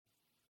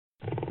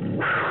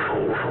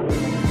You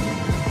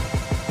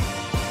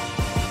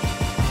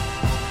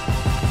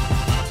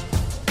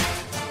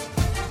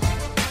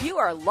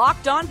are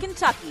Locked On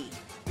Kentucky,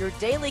 your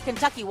daily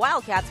Kentucky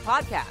Wildcats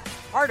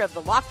podcast, part of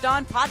the Locked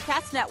On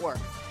Podcast Network,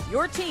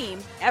 your team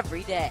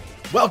every day.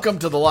 Welcome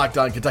to the Locked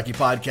On Kentucky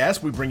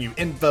podcast. We bring you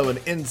info and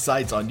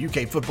insights on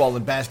UK football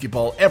and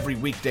basketball every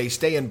weekday.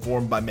 Stay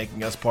informed by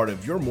making us part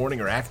of your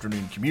morning or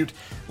afternoon commute.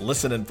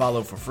 Listen and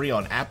follow for free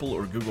on Apple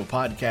or Google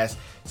Podcasts.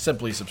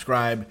 Simply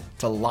subscribe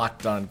to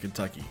Locked On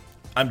Kentucky.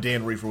 I'm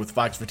Dan Reefer with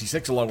Fox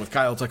 56 along with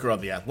Kyle Tucker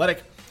of The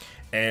Athletic.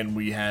 And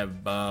we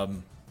have a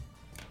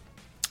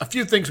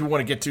few things we want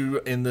to get to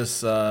in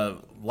this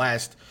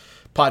last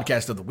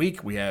podcast of the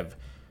week. We have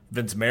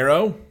Vince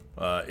Marrow.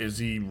 Is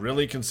he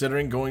really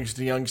considering going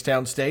to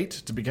Youngstown State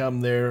to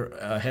become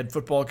their head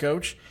football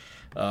coach?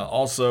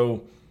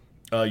 Also,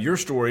 your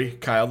story,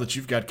 Kyle, that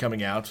you've got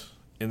coming out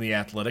in The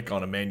Athletic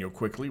on Emmanuel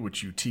Quickley,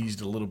 which you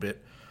teased a little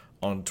bit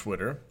on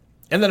Twitter.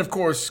 And then, of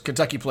course,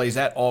 Kentucky plays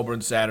at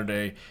Auburn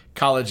Saturday,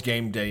 college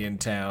game day in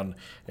town,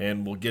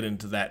 and we'll get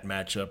into that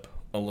matchup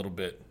a little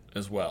bit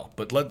as well.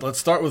 But let's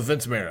start with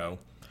Vince Marrow.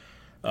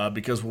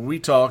 Because when we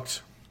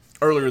talked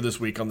earlier this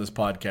week on this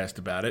podcast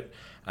about it,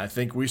 I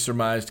think we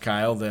surmised,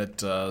 Kyle, that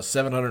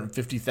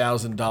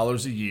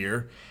 $750,000 a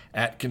year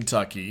at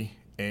Kentucky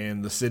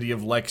and the city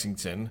of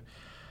Lexington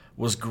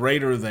was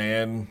greater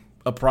than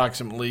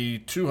approximately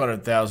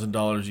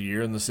 $200,000 a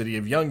year in the city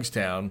of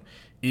Youngstown,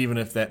 even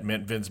if that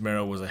meant Vince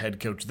Marrow was a head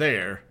coach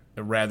there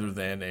rather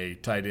than a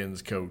tight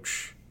ends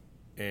coach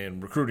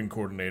and recruiting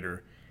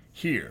coordinator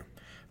here.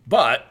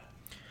 But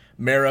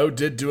Marrow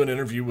did do an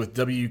interview with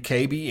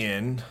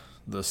WKBN,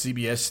 the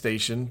CBS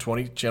station,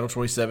 Channel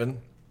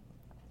 27,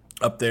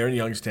 up there in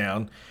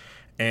Youngstown,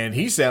 and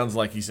he sounds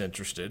like he's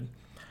interested.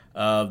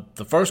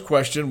 The first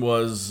question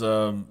was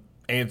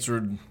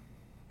answered.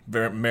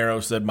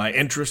 Marrow said, "My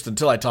interest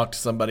until I talk to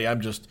somebody.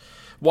 I'm just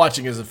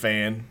watching as a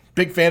fan.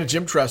 Big fan of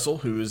Jim Tressel,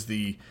 who is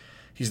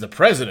he's the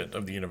president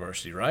of the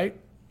university, right?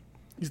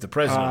 He's the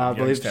president of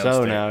Youngstown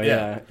so State. now,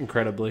 yeah,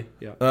 incredibly.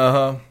 Yeah.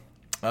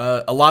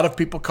 A lot of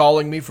people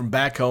calling me from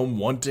back home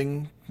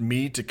wanting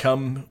me to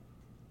come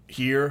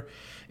here.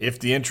 If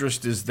the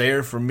interest is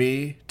there for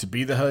me to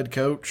be the head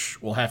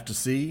coach, we'll have to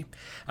see.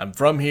 I'm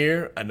from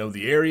here. I know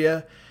the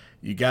area.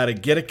 You got to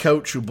get a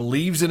coach who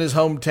believes in his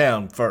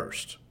hometown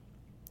first.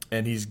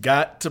 And he's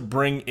got to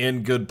bring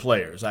in good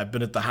players. I've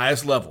been at the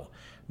highest level.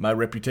 My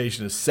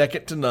reputation is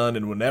second to none,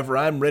 and whenever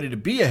I'm ready to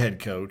be a head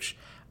coach,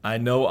 I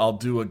know I'll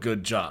do a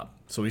good job."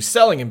 So he's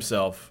selling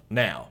himself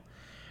now.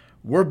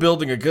 We're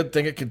building a good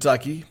thing at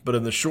Kentucky, but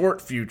in the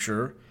short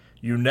future,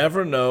 you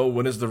never know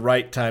when is the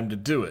right time to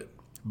do it.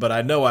 But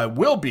I know I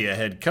will be a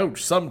head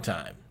coach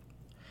sometime.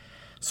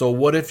 So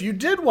what if you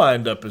did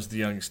wind up as the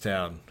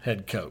Youngstown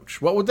head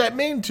coach? What would that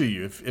mean to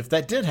you if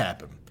that did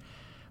happen?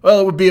 Well,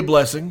 it would be a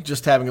blessing,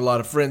 just having a lot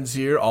of friends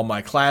here, all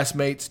my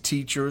classmates,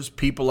 teachers,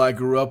 people I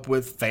grew up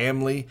with,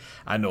 family.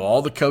 I know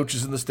all the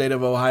coaches in the state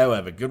of Ohio. I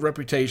have a good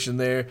reputation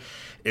there.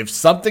 If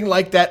something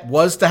like that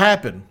was to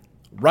happen,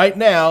 right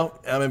now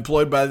I'm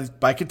employed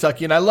by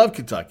Kentucky, and I love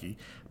Kentucky.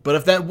 But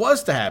if that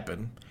was to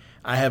happen,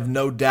 I have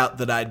no doubt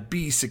that I'd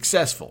be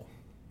successful.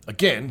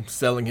 Again,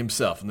 selling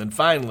himself. And then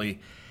finally,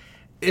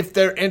 if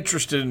they're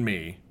interested in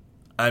me,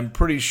 I'm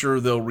pretty sure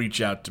they'll reach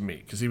out to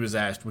me. Because he was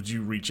asked, would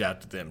you reach out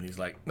to them? And he's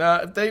like, nah,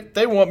 if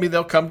they want me,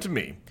 they'll come to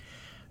me.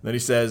 Then he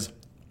says,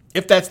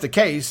 if that's the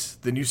case,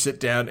 then you sit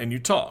down and you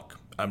talk.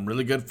 I'm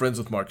really good friends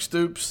with Mark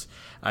Stoops.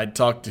 I'd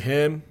talk to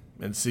him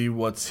and see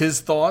what's his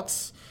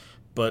thoughts.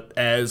 But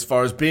as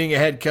far as being a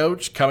head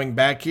coach, coming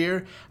back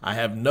here, I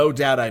have no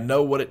doubt I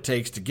know what it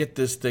takes to get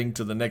this thing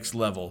to the next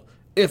level,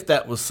 if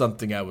that was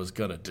something I was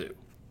going to do.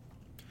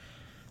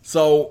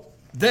 So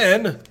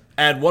then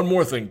add one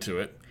more thing to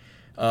it.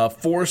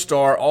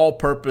 4-star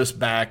all-purpose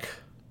back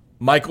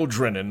Michael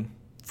Drennan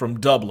from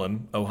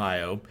Dublin,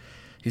 Ohio.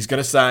 He's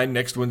going to sign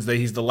next Wednesday.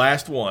 He's the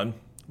last one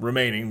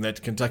remaining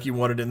that Kentucky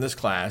wanted in this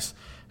class.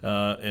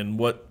 And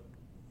what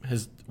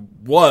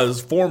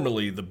was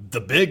formerly the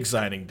big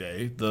signing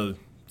day, the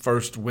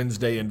first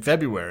Wednesday in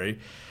February,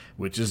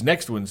 which is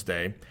next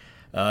Wednesday.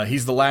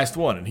 He's the last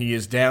one, and he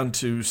is down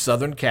to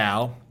Southern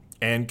Cal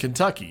and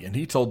Kentucky. And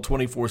he told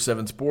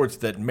 24/7 Sports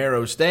that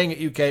Marrow staying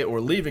at UK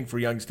or leaving for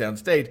Youngstown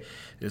State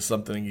is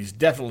something he's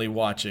definitely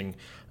watching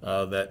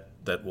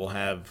that will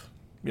have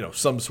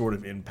some sort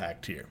of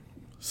impact here.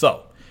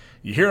 So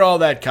you hear all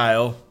that,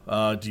 Kyle.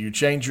 Do you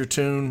change your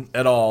tune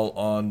at all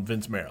on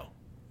Vince Marrow?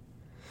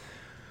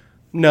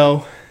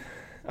 No,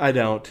 I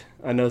don't.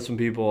 I know some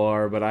people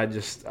are, but I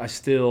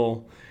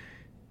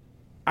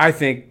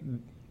think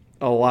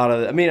a lot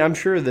of, I'm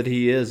sure that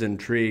he is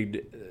intrigued.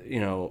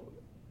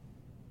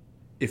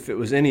 If it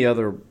was any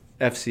other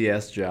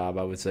FCS job,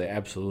 I would say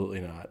absolutely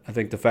not. I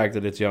think the fact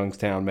that it's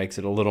Youngstown makes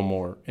it a little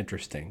more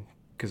interesting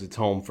because it's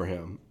home for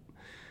him,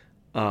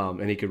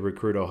 and he could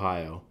recruit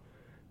Ohio.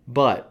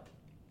 But,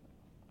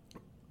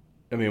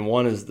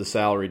 one is the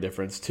salary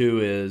difference. Two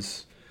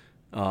is,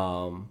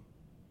 I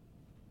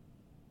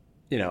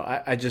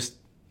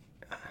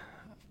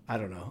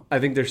don't know. I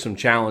think there's some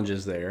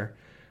challenges there.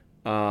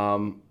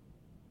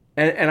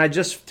 And I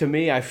just, to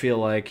me, I feel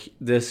like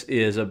this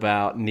is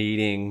about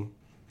needing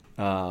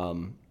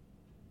almost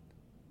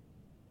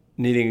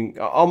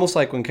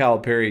like when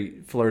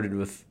Calipari flirted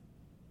with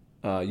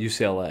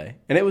UCLA,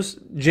 and it was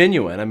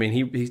genuine. I mean,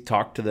 he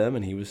talked to them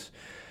and he was,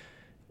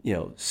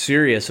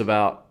 serious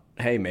about,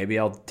 hey, maybe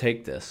I'll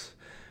take this.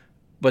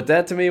 But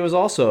that to me was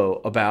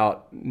also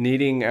about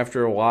needing,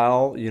 after a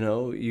while,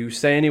 you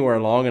stay anywhere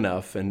long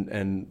enough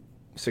and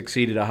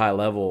succeed at a high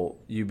level,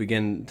 you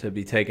begin to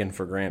be taken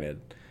for granted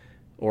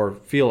or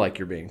feel like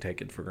you're being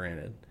taken for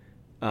granted.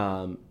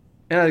 And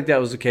I think that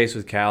was the case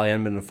with Cal. He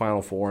hadn't been in the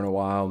Final Four in a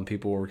while, and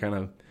people were kind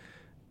of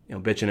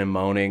bitching and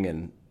moaning,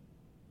 and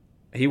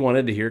he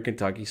wanted to hear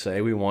Kentucky say,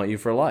 we want you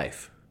for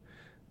life.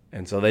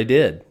 And so they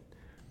did.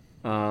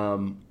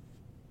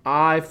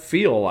 I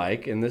feel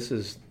like, and this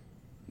is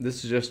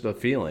just a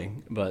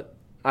feeling, but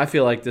I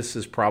feel like this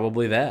is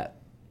probably that.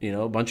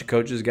 A bunch of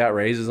coaches got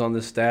raises on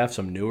this staff.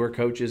 Some newer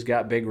coaches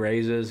got big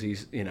raises.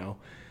 He's,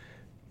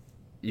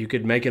 you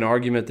could make an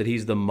argument that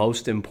he's the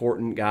most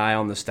important guy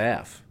on the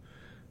staff.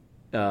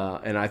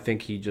 And I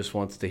think he just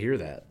wants to hear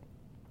that,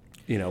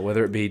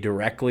 whether it be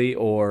directly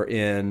or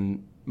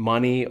in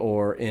money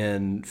or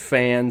in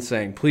fans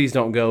saying, please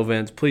don't go,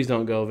 Vince. Please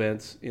don't go,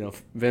 Vince.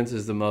 Vince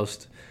is the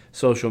most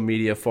social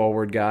media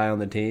forward guy on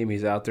the team.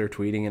 He's out there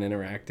tweeting and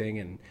interacting,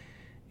 and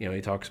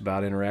he talks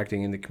about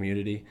interacting in the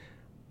community.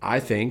 I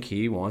think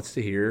he wants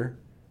to hear,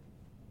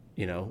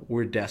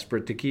 we're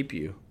desperate to keep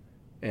you,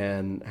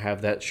 and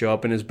have that show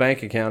up in his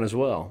bank account as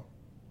well.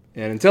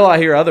 And until I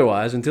hear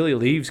otherwise, until he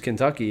leaves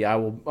Kentucky, I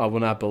will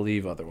not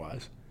believe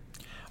otherwise.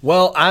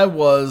 Well, I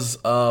was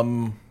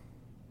under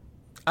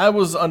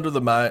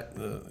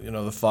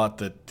the thought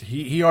that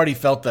he already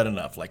felt that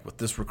enough, like with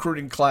this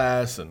recruiting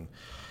class and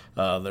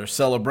their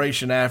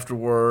celebration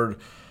afterward,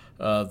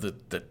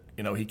 that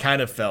he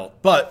kind of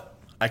felt. But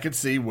I could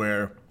see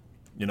where,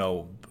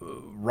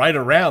 right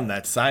around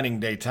that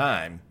signing day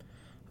time,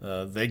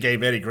 they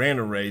gave Eddie Grant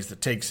a raise that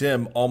takes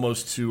him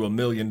almost to $1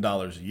 million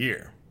a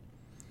year.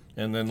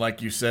 And then,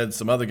 like you said,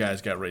 some other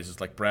guys got raises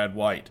like Brad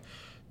White,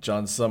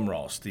 John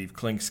Sumrall, Steve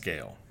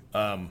Clinkscale.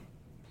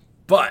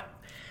 But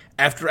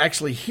after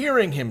actually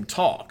hearing him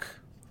talk,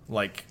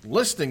 like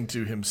listening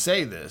to him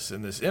say this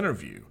in this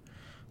interview,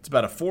 it's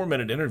about a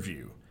 4-minute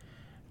interview,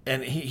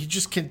 and he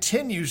just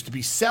continues to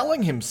be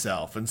selling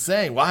himself and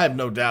saying, well, I have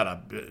no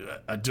doubt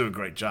I do a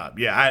great job.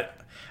 Yeah,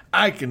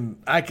 I can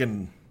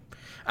become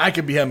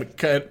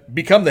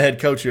the head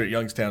coach here at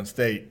Youngstown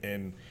State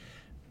and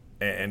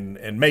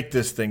make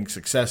this thing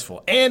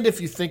successful. And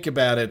if you think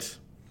about it,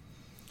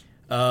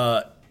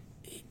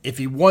 if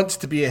he wants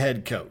to be a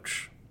head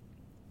coach,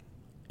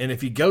 and if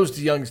he goes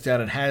to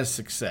Youngstown and has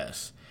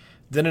success,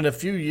 then in a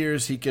few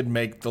years he could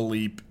make the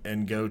leap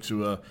and go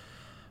to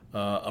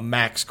a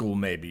MAC school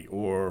maybe,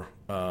 or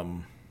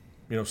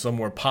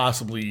somewhere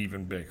possibly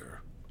even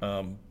bigger.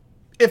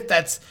 If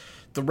that's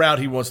the route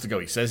he wants to go.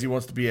 He says he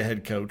wants to be a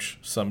head coach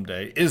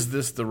someday. Is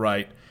this the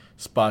right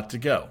spot to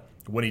go?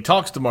 When he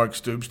talks to Mark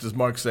Stoops, does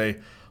Mark say,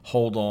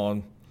 hold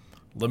on,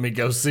 let me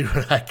go see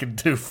what I can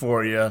do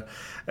for you,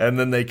 and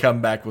then they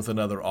come back with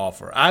another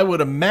offer? I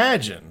would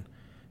imagine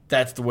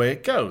that's the way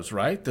it goes,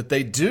 right? That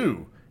they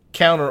do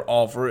counter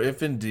offer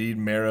if indeed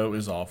Marrow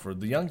is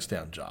offered the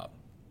Youngstown job.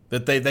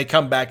 That they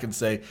come back and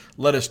say,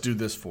 let us do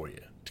this for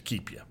you to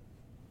keep you.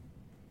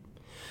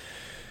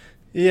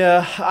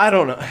 Yeah, I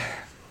don't know.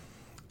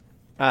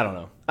 I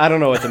don't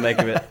know what to make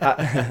of it.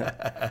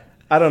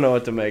 I don't know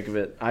what to make of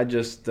it. I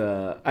just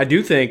I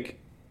do think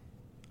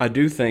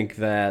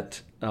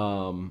that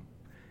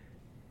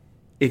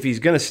if he's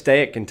going to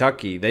stay at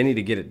Kentucky, they need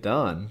to get it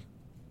done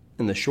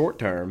in the short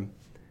term,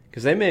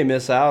 because they may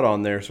miss out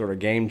on their sort of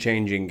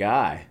game-changing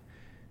guy.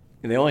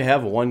 And they only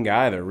have one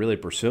guy they're really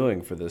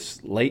pursuing for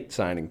this late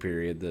signing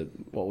period,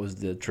 what was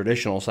the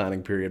traditional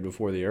signing period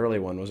before the early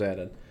one was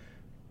added,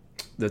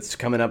 that's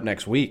coming up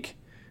next week.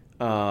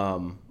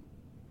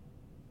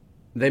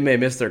 They may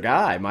miss their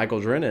guy,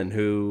 Michael Drennan,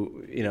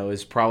 who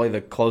is probably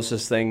the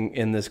closest thing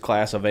in this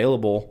class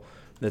available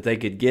that they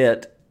could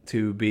get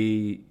to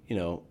be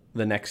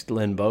the next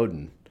Lynn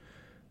Bowden.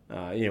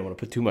 You don't want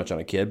to put too much on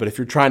a kid, but if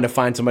you're trying to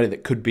find somebody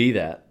that could be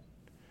that,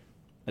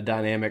 a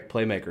dynamic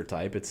playmaker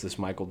type, it's this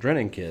Michael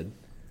Drennan kid.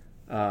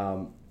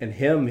 And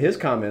his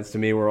comments to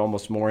me were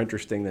almost more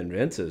interesting than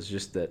Vince's,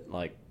 just that,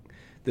 like,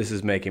 this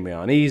is making me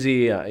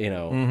uneasy.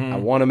 I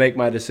want to make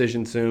my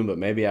decision soon, but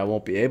maybe I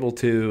won't be able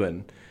to.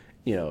 And,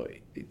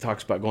 he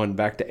talks about going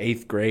back to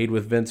 8th grade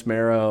with Vince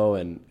Marrow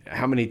and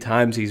how many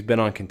times he's been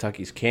on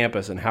Kentucky's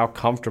campus and how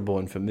comfortable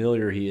and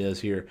familiar he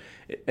is here.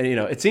 And,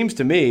 it seems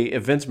to me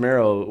if Vince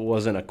Marrow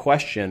wasn't a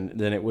question,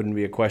 then it wouldn't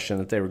be a question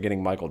that they were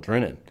getting Michael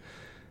Drennan.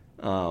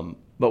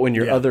 But when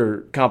your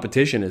other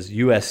competition is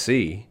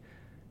USC,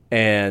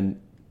 and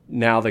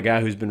now the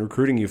guy who's been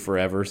recruiting you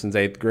forever since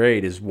 8th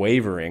grade is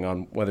wavering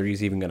on whether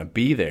he's even going to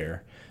be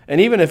there. And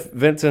even if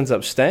Vince ends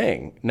up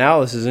staying,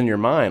 now this is in your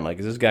mind, like,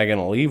 is this guy going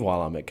to leave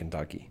while I'm at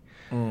Kentucky?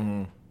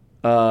 Mm-hmm.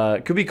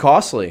 It could be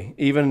costly.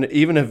 Even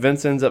if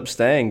Vince ends up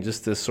staying,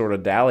 just this sort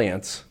of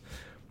dalliance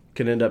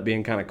could end up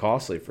being kind of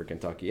costly for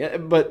Kentucky.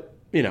 But,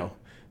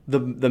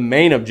 the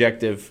main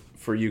objective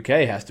for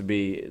UK has to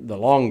be the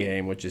long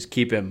game, which is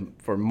keep him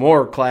for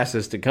more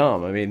classes to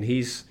come. I mean,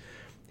 he's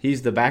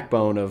the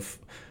backbone of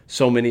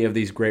so many of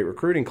these great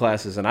recruiting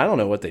classes, and I don't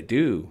know what they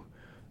do.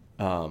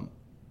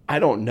 I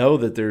don't know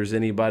that there's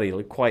anybody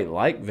quite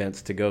like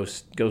Vince to go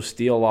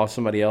steal off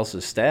somebody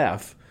else's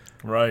staff,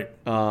 right?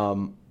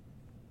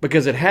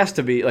 Because it has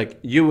to be like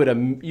you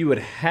would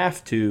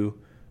have to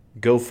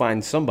go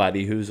find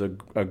somebody who's a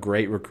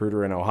great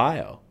recruiter in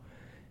Ohio.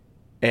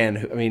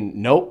 And I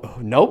mean,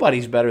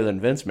 nobody's better than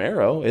Vince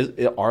Marrow.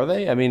 Are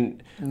they? I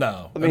mean,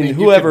 no. I mean,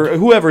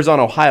 whoever's on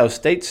Ohio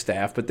State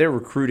staff, but they're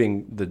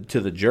recruiting to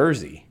the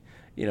jersey.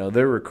 You know,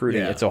 they're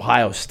recruiting. Yeah. It's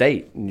Ohio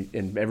State,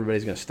 and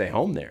everybody's going to stay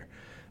home there.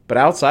 But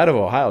outside of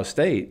Ohio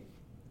State,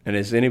 and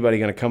is anybody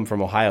going to come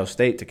from Ohio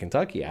State to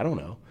Kentucky? I don't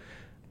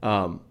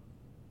know.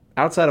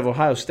 Outside of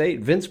Ohio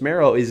State, Vince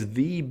Marrow is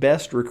the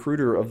best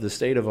recruiter of the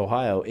state of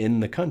Ohio in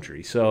the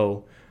country.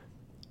 So,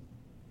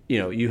 you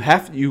know,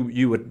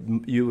 you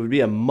would be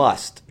a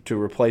must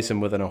to replace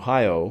him with an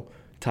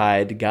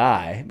Ohio-tied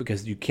guy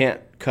because you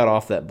can't cut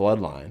off that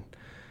bloodline.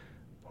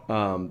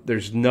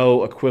 There's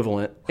no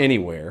equivalent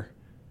anywhere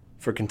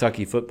for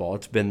Kentucky football.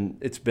 It's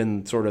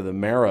been sort of the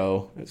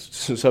Marrow,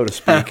 so to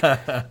speak.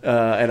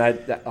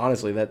 And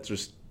honestly, that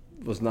just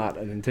was not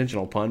an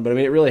intentional pun, but I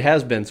mean, it really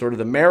has been sort of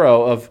the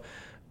Marrow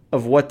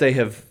of what they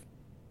have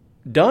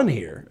done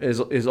here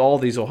is all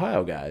these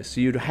Ohio guys.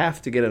 So you'd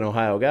have to get an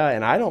Ohio guy,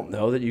 and I don't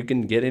know that you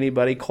can get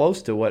anybody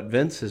close to what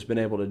Vince has been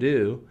able to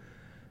do.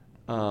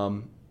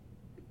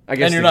 I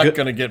guess, and you're not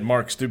going to get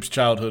Mark Stoops'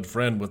 childhood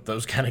friend with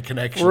those kind of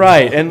connections,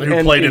 right? And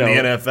who played in the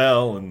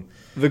NFL. And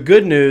the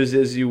good news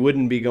is you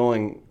wouldn't be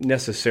going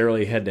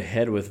necessarily head to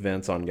head with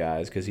Vince on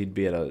guys because he'd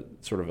be at a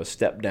sort of a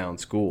step down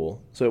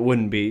school. So it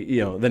wouldn't be,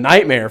 you know, the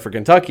nightmare for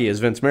Kentucky is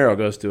Vince Marrow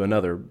goes to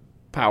another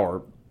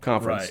power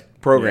conference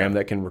program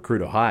that can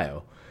recruit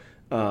Ohio.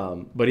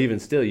 But even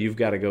still, you've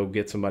got to go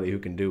get somebody who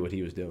can do what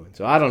he was doing.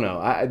 So I don't know.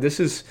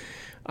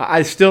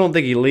 I still don't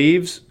think he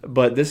leaves,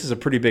 but this is a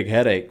pretty big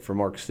headache for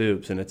Mark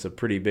Stoops, and it's a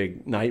pretty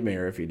big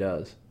nightmare if he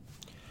does.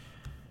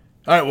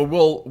 All right,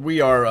 well,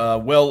 we are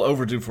well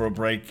overdue for a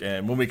break,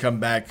 and when we come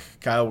back,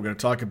 Kyle, we're going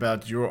to talk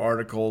about your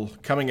article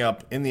coming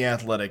up in The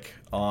Athletic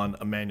on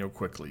Immanuel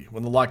Quickley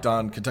when the Locked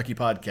On Kentucky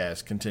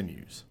podcast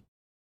continues.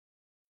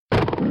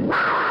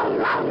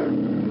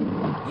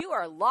 You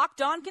are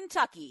Locked On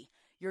Kentucky,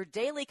 your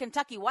daily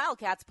Kentucky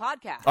Wildcats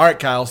podcast. All right,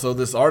 Kyle, so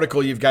this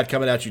article you've got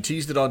coming out, you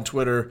teased it on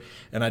Twitter,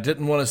 and I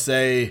didn't want to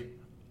say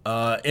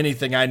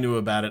anything I knew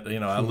about it. You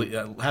know,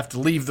 I'll have to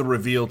leave the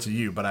reveal to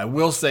you, but I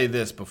will say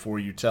this before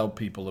you tell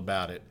people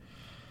about it.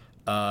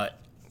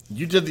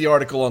 You did the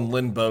article on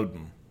Lynn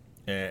Bowden,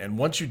 and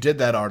once you did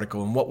that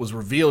article and what was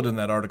revealed in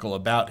that article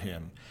about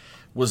him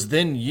was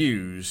then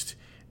used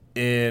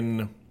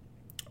in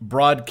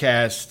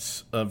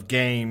broadcasts of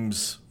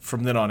games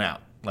from then on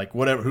out. Like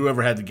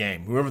whoever had the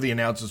game, whoever the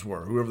announcers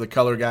were, whoever the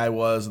color guy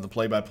was and the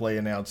play-by-play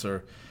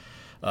announcer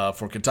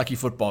for Kentucky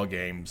football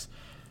games,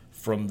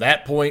 from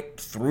that point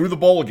through the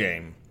bowl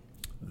game,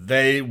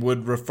 they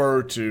would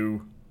refer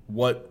to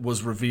what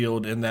was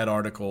revealed in that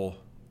article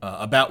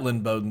about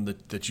Lynn Bowden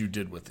that you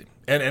did with him.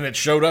 And it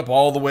showed up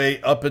all the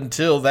way up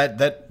until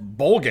that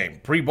bowl game,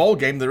 pre-bowl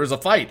game. There is a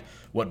fight.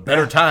 What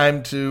better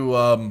time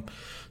to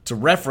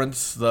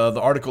reference the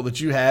article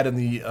that you had and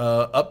the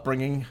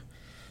upbringing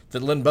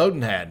that Lynn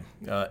Bowden had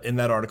in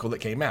that article that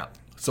came out.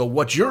 So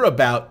what you're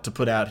about to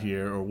put out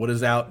here, or what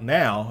is out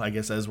now, I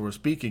guess as we're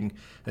speaking,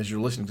 as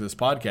you're listening to this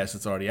podcast,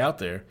 it's already out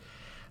there.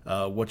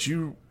 What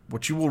you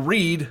will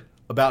read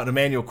about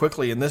Immanuel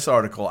Quickley in this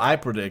article, I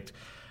predict,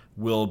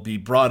 will be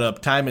brought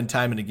up time and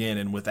time and again,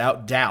 and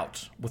without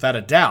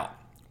a doubt,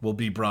 will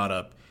be brought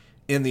up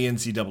in the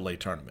NCAA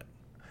tournament.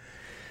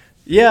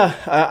 Yeah,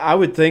 I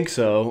would think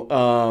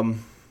so.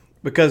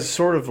 Because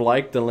sort of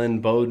like the Lynn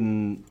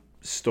Bowden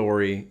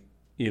story,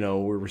 you know,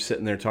 we were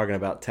sitting there talking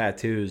about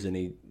tattoos, and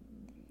he,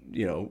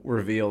 you know,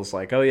 reveals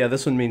like, oh yeah,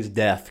 this one means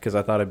death because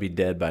I thought I'd be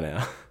dead by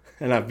now,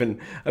 and I've been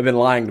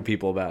lying to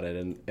people about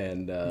it,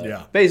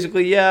 and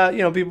basically, yeah, you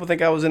know, people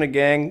think I was in a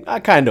gang. I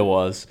kind of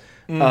was.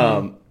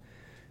 Mm-hmm.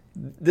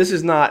 This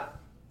is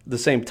not the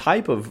same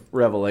type of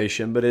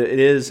revelation, but it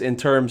is in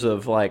terms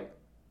of like,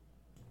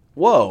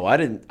 whoa, I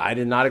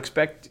did not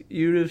expect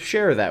you to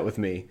share that with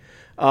me,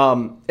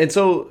 and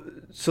so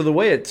the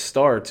way it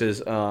starts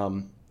is.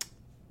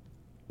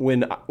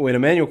 When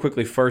Immanuel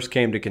Quickley first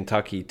came to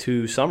Kentucky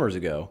 2 summers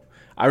ago,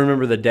 I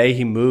remember the day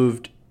he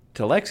moved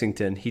to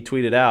Lexington, he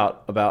tweeted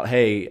out about,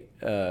 hey,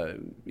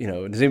 you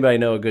know, does anybody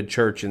know a good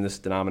church in this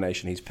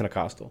denomination? He's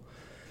Pentecostal.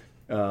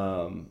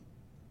 A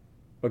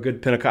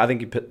good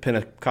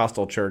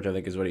Pentecostal church, I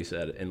think is what he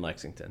said, in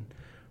Lexington.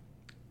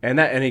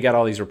 And he got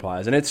all these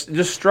replies. And it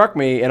just struck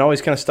me and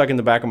always kind of stuck in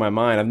the back of my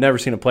mind. I've never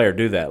seen a player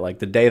do that. Like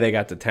the day they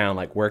got to town,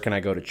 like, where can I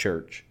go to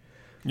church?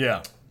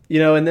 Yeah. You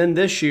know, and then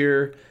this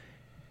year,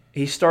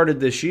 he started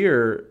this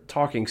year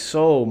talking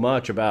so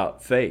much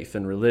about faith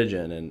and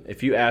religion. And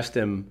if you asked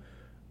him,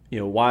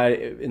 why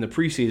in the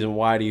preseason,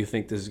 why do you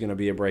think this is going to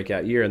be a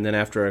breakout year? And then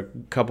after a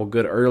couple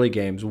good early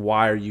games,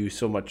 why are you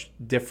so much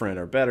different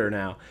or better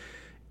now?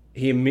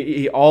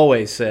 He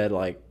always said,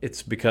 like,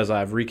 it's because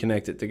I've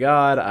reconnected to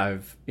God.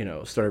 I've,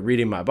 started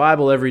reading my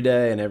Bible every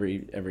day and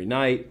every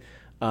night.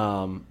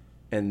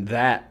 And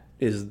that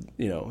is,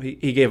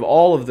 he gave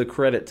all of the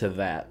credit to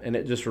that. And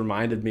it just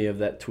reminded me of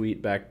that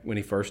tweet back when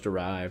he first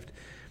arrived.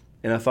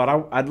 And I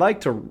thought I'd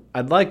like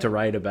to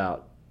write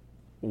about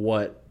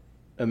what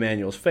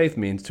Emmanuel's faith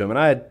means to him. And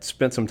I had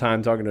spent some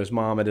time talking to his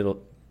mom. I did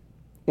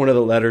one of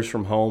the letters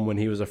from home when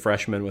he was a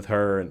freshman with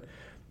her, and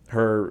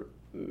her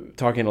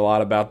talking a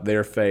lot about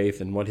their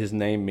faith and what his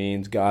name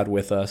means, God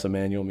with us.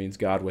 Emmanuel means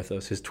God with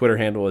us. His Twitter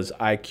handle is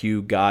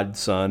IQ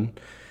Godson.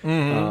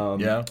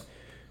 Yeah.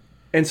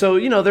 And so,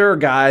 there are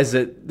guys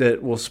that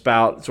will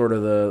spout sort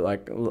of the,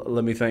 like,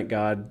 let me thank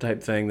God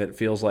type thing that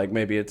feels like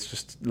maybe it's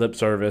just lip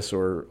service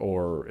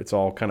or it's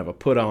all kind of a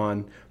put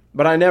on.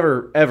 But I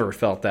never, ever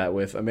felt that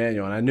with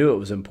Emmanuel, and I knew it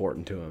was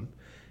important to him.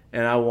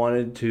 And I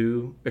wanted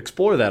to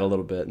explore that a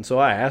little bit. And so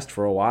I asked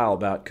for a while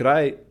about, could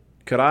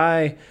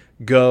I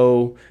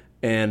go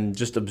and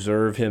just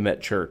observe him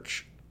at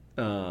church,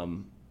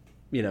 and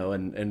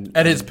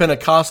at his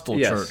Pentecostal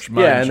church,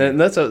 mind you. And then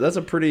that's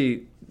a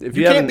pretty. If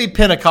you can't be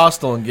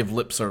Pentecostal and give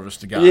lip service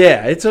to God.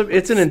 Yeah, it's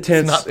an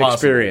intense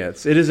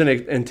experience. It is an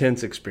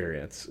intense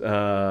experience.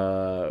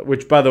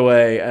 Which, by the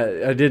way,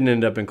 I didn't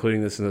end up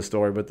including this in the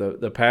story, but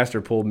the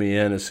pastor pulled me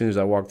in as soon as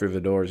I walked through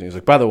the doors, and he was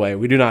like, "By the way,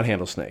 we do not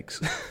handle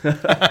snakes,"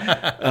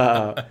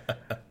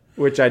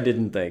 which I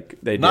didn't think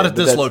they did. Not at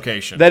this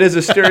location. That is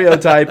a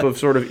stereotype of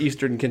sort of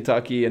Eastern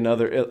Kentucky and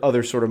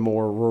other sort of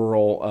more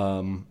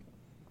rural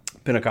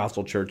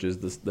Pentecostal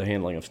churches, the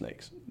handling of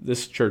snakes.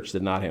 This church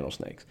did not handle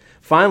snakes.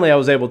 Finally, I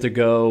was able to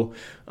go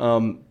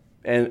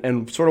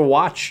and sort of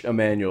watch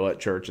Emmanuel at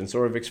church and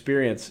sort of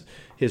experience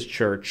his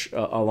church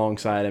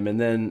alongside him. And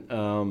then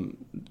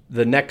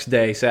the next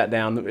day sat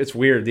down. It's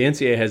weird. The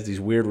NCAA has these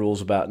weird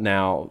rules about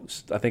now,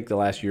 I think the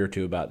last year or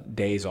two, about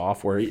days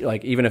off where,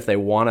 like, even if they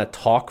want to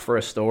talk for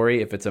a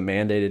story, if it's a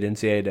mandated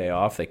NCAA day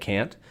off, they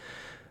can't.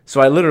 So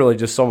I literally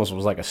just almost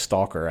was like a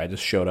stalker. I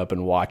just showed up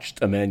and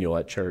watched Emmanuel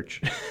at church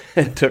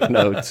and took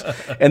notes.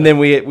 And then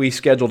we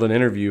scheduled an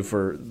interview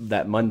for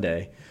that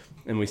Monday,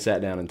 and we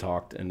sat down and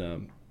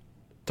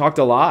talked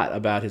a lot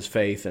about his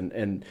faith.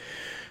 And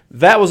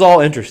that was all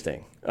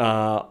interesting.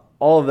 All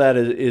of that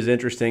is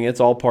interesting. It's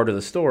all part of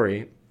the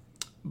story.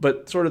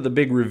 But sort of the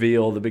big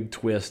reveal, the big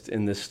twist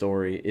in this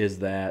story is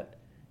that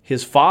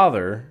his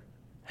father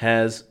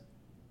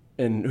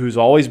and who's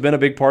always been a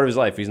big part of his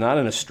life. He's not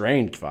an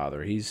estranged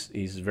father. He's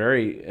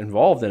very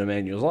involved in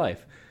Emmanuel's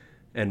life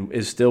and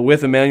is still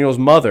with Emmanuel's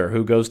mother,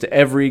 who goes to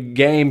every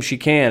game she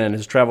can and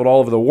has traveled all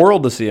over the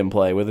world to see him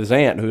play, with his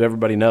aunt, who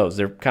everybody knows.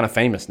 They're kind of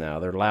famous now.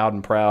 They're loud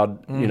and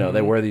proud. Mm-hmm.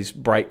 They wear these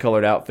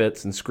bright-colored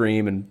outfits and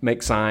scream and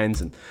make signs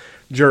and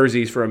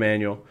jerseys for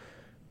Emmanuel.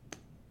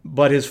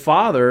 But his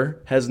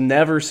father has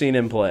never seen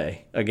him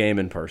play a game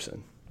in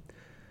person.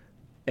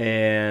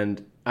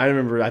 And I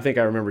think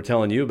I remember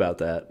telling you about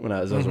that when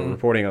I was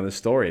reporting on this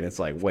story, and it's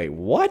like, wait,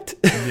 what?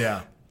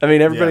 Yeah. I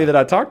mean, everybody that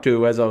I talked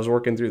to as I was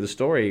working through the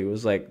story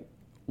was like,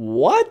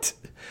 what?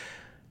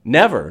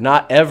 Never,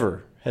 not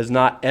ever, has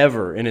not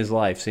ever in his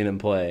life seen him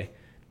play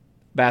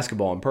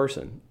basketball in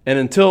person. And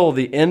until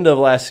the end of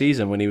last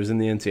season, when he was in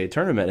the NCAA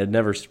tournament, had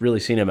never really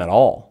seen him at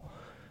all.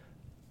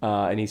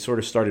 And he sort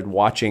of started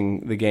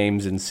watching the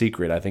games in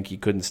secret. I think he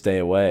couldn't stay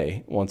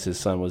away once his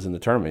son was in the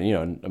tournament.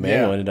 And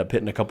Emmanuel ended up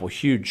hitting a couple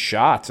huge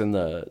shots in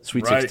the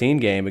Sweet 16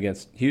 game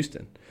against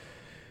Houston,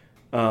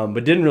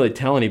 but didn't really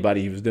tell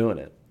anybody he was doing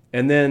it.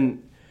 And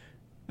then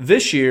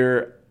this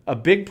year, a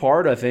big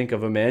part, I think,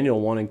 of Emmanuel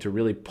wanting to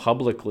really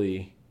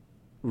publicly,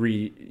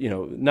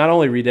 not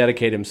only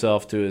rededicate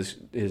himself to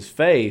his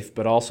faith,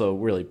 but also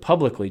really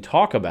publicly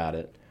talk about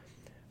it,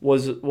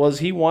 was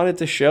he wanted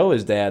to show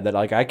his dad that,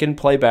 like, I can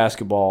play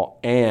basketball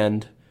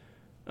and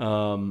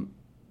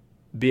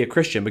be a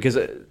Christian, because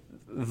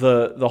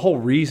the whole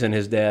reason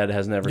his dad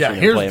has never seen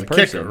him play in person.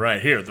 Here's the kicker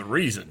right here. The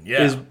reason,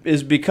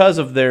 is because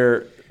of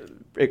their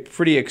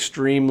pretty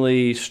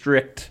extremely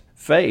strict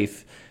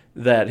faith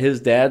that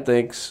his dad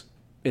thinks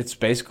it's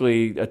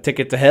basically a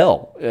ticket to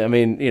hell. I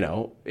mean,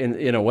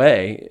 in a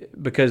way,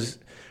 because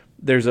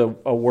there's a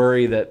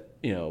worry that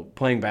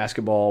playing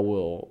basketball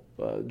will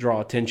draw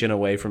attention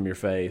away from your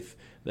faith,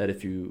 that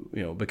if you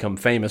become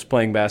famous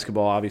playing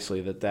basketball, obviously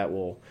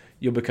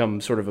you'll become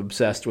sort of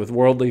obsessed with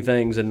worldly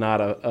things and not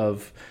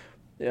of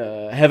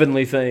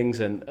heavenly things.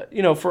 And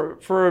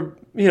for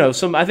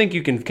some, I think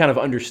you can kind of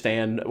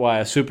understand why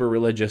a super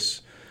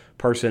religious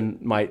person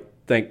might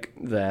think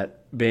that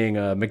being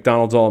a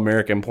McDonald's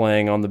All-American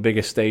playing on the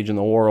biggest stage in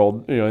the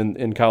world,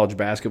 in college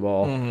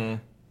basketball,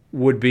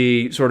 would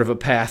be sort of a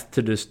path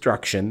to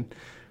destruction.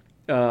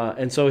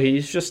 And so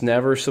he's just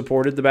never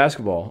supported the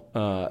basketball.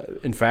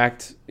 In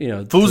fact,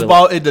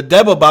 foosball is the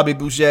devil, Bobby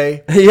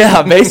Boucher.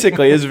 Yeah,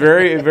 basically, it's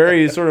very,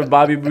 very sort of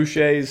Bobby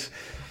Boucher's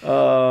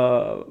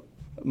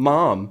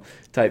mom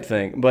type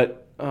thing.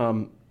 But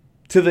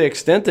to the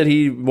extent that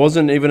he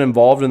wasn't even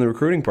involved in the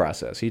recruiting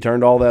process. He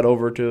turned all that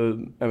over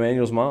to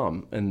Emmanuel's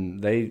mom,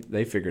 and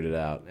they figured it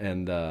out.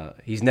 And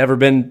he's never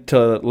been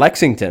to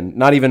Lexington,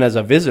 not even as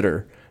a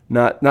visitor,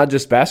 not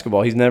just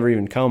basketball. He's never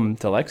even come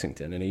to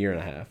Lexington in a year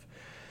and a half.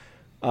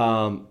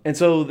 And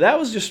so that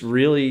was just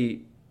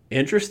really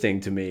interesting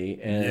to me.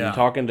 And I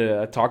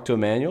talked to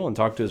Emmanuel and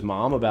talked to his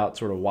mom about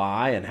sort of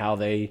why and how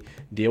they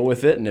deal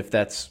with it, and if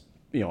that's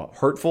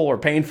hurtful or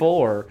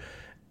painful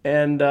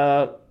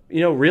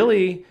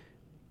really.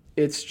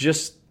 It's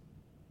just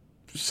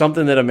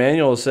something that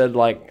Emmanuel said,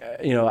 one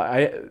of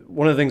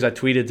the things I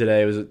tweeted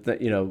today was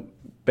that,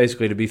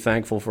 basically to be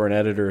thankful for an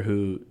editor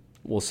who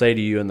will say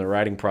to you in the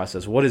writing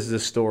process, what is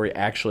this story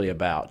actually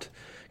about?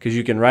 Because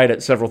you can write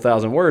it several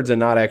thousand words and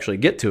not actually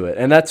get to it.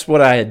 And that's what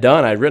I had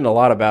done. I'd written a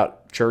lot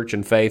about church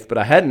and faith, but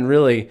I hadn't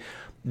really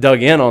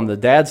dug in on the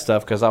dad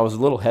stuff because I was a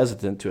little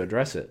hesitant to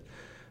address it.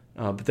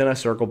 But then I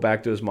circled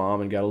back to his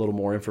mom and got a little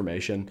more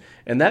information.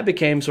 And that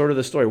became sort of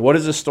the story. What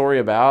is this story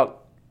about?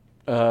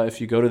 If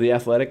you go to The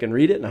Athletic and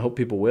read it, and I hope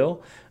people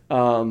will,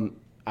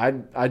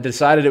 I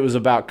decided it was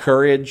about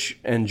courage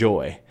and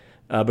joy.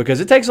 Because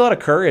it takes a lot of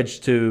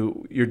courage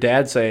to your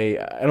dad say,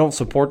 I don't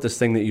support this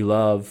thing that you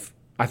love.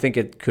 I think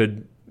it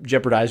could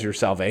jeopardize your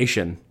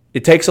salvation.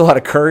 It takes a lot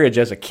of courage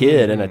as a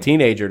kid and a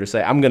teenager to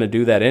say, I'm going to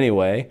do that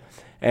anyway.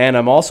 And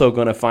I'm also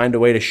going to find a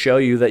way to show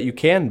you that you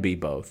can be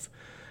both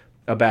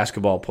a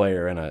basketball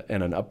player and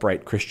an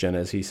upright Christian,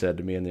 as he said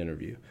to me in the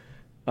interview.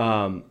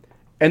 And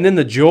then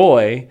the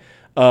joy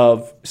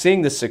of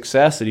seeing the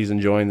success that he's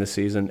enjoying this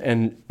season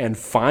and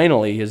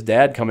finally his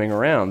dad coming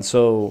around.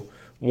 So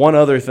one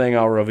other thing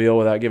I'll reveal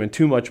without giving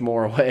too much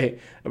more away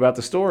about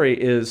the story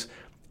is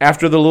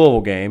after the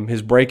Louisville game,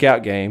 his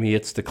breakout game, he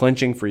hits the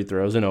clinching free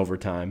throws in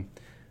overtime.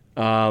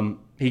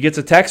 He gets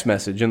a text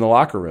message in the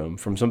locker room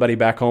from somebody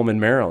back home in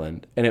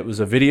Maryland, and it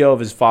was a video of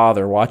his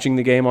father watching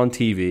the game on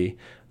TV,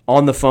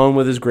 on the phone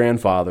with his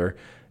grandfather,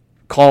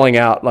 calling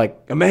out like,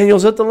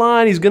 Emmanuel's at the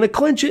line, he's gonna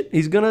clinch it,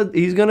 he's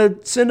gonna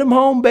send him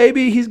home,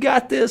 baby, he's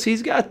got this,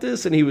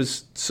 and he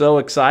was so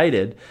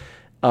excited,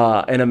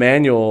 and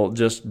Emmanuel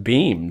just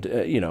beamed,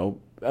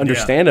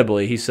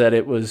 understandably. He said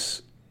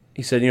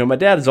my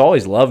dad has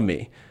always loved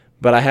me,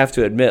 but I have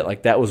to admit,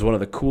 like, that was one of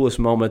the coolest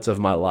moments of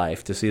my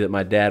life to see that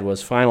my dad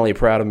was finally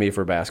proud of me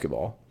for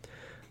basketball.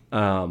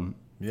 And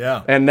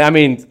I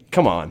mean,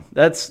 come on,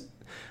 that's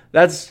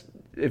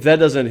if that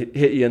doesn't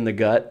hit you in the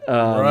gut.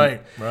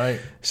 Right.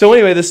 So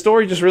anyway, the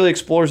story just really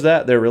explores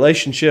their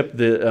relationship,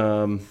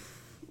 how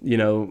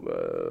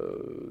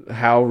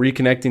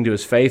reconnecting to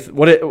his faith,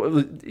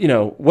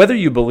 whether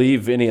you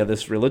believe any of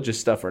this religious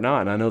stuff or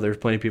not, and I know there's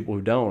plenty of people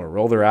who don't or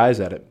roll their eyes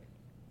at it.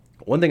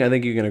 One thing I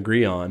think you can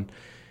agree on,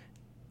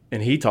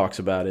 and he talks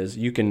about, is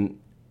you can,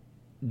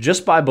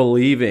 just by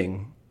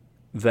believing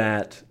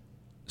that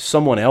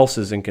someone else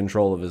is in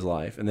control of his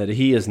life and that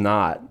he is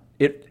not,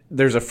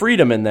 there's a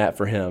freedom in that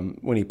for him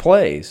when he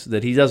plays,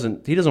 that he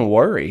doesn't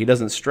worry, he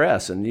doesn't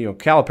stress. And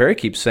Calipari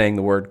keeps saying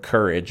the word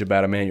courage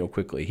about Emmanuel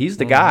Quickley. He's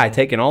the guy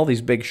taking all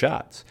these big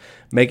shots,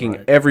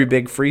 making every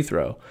big free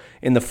throw.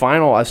 In the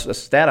final, a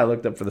stat I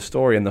looked up for the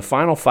story, in the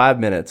final 5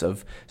 minutes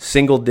of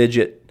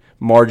single-digit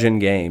margin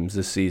games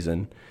this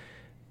season,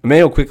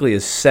 Emmanuel Quickley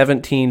is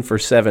 17 for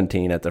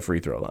 17 at the free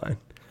throw line.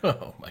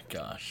 Oh my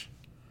gosh!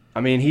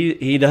 I mean,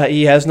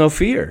 he has no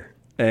fear.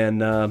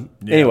 And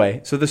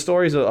anyway, so the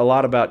story is a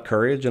lot about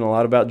courage and a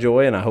lot about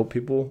joy, and I hope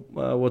people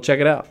will check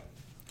it out.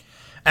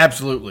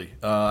 Absolutely.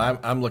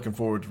 I'm looking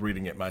forward to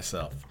reading it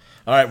myself.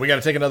 All right, we got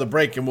to take another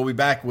break, and we'll be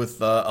back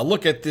with a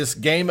look at this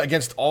game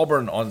against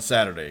Auburn on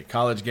Saturday,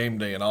 college game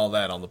day and all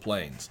that on the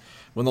Plains,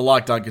 when the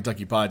Locked On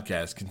Kentucky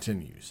podcast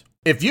continues.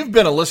 If you've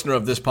been a listener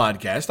of this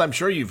podcast, I'm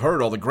sure you've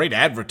heard all the great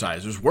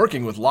advertisers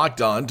working with Locked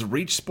On to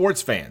reach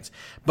sports fans.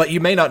 But you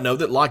may not know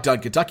that Locked On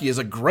Kentucky is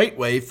a great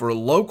way for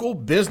local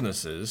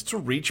businesses to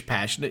reach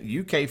passionate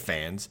UK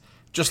fans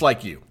just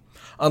like you.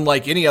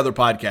 Unlike any other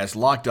podcast,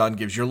 Locked On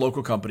gives your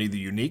local company the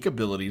unique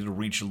ability to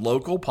reach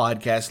local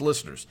podcast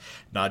listeners.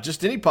 Not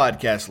just any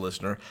podcast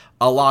listener,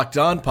 a Locked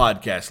On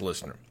podcast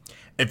listener.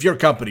 If your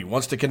company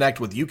wants to connect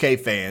with UK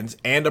fans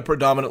and a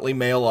predominantly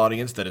male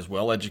audience that is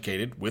well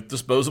educated with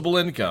disposable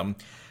income,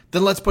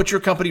 then let's put your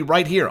company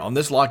right here on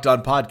this Locked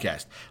On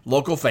podcast.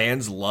 Local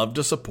fans love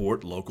to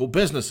support local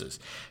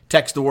businesses.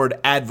 Text the word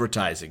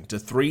advertising to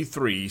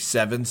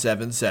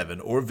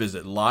 33777 or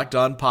visit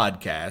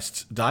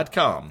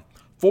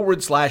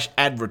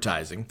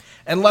lockedonpodcasts.com/advertising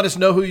and let us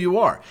know who you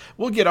are.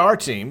 We'll get our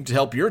team to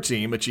help your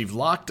team achieve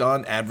Locked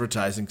On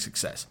advertising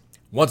success.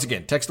 Once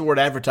again, text the word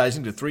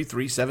advertising to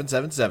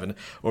 33777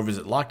 or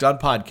visit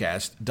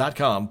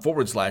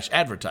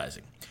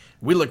lockedonpodcast.com/advertising.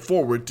 We look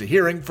forward to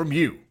hearing from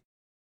you.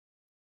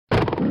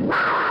 This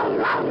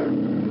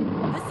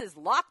is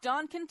Locked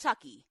On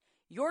Kentucky,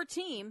 your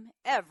team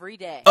every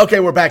day.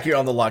 Okay, we're back here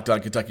on the Locked On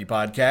Kentucky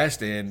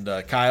podcast, and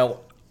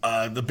Kyle,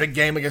 the big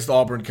game against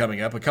Auburn coming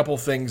up. A couple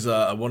of things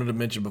I wanted to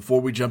mention before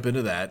we jump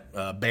into that.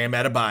 Bam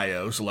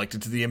Adebayo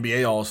selected to the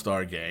NBA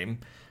All-Star game.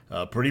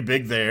 Pretty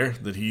big there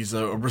that he's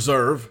a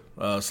reserve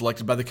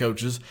selected by the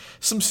coaches.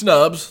 Some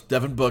snubs.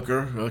 Devin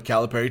Booker,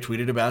 Calipari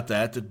tweeted about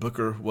that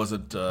Booker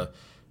wasn't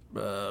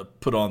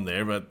put on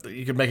there, but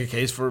you could make a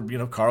case for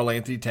Karl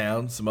Anthony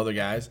Towns, some other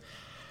guys.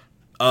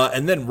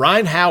 And then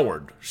Rhyne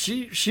Howard,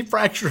 she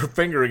fractured her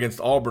finger against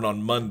Auburn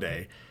on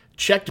Monday,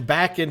 checked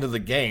back into the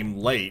game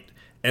late,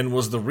 and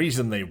was the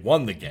reason they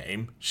won the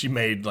game. She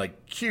made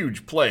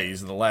huge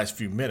plays in the last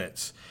few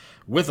minutes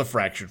with a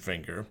fractured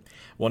finger.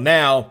 Well,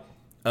 now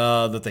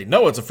that they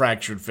know it's a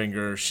fractured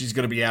finger, she's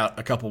going to be out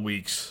a couple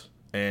weeks.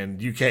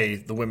 And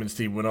UK, the women's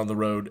team, went on the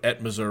road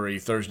at Missouri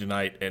Thursday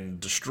night and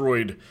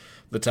destroyed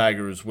the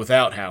Tigers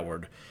without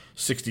Howard,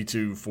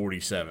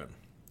 62-47.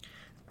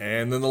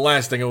 And then the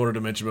last thing I wanted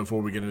to mention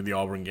before we get into the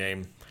Auburn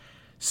game,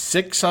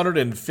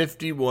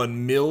 $651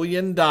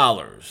 million.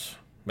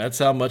 That's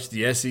how much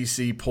the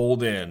SEC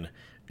pulled in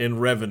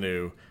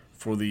revenue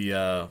for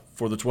the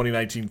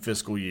 2019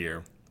 fiscal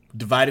year.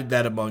 Divided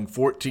that among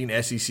 14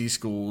 SEC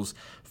schools,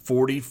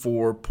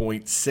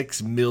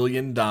 $44.6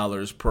 million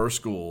per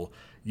school.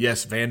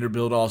 Yes,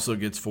 Vanderbilt also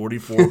gets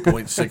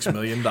 $44.6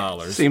 million.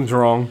 Seems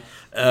wrong.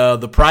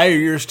 The prior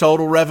year's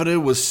total revenue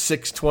was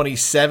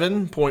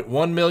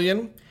 $627.1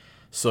 million.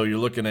 So you're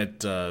looking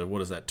at,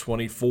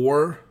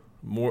 24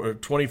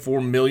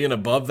 million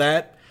above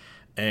that.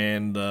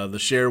 And the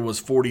share was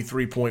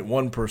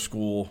 43.1 per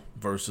school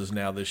versus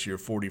now this year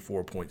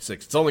 44.6.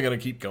 It's only going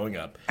to keep going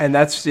up. And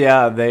that's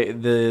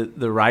the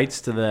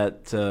rights to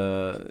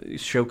that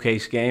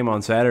showcase game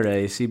on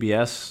Saturday.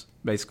 CBS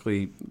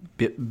basically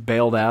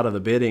bailed out of the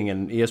bidding,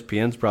 and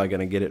ESPN's probably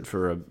going to get it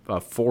for a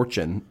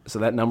fortune. So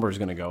that number is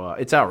going to go up.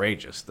 It's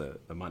outrageous, the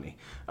money.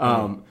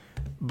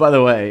 By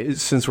the way,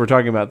 since we're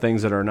talking about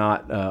things that are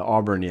not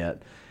Auburn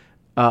yet,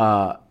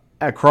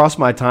 across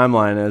my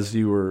timeline as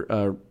you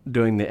were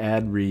doing the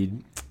ad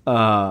read,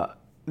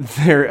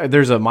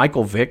 there's a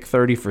Michael Vick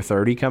 30 for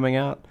 30 coming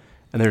out,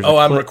 and there's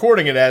I'm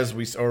recording it I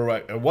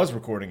was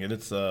recording it.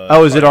 It's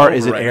is it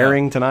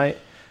airing tonight?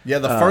 Yeah,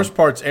 the first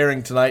part's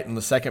airing tonight, and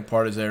the second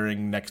part is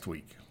airing next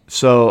week.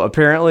 So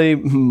apparently,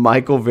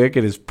 Michael Vick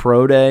at his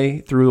pro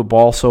day threw a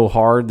ball so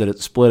hard that it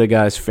split a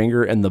guy's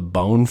finger, and the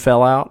bone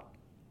fell out.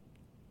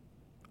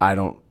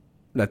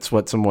 That's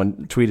what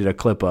someone tweeted a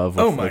clip of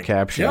with the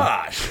caption. Oh, my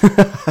gosh.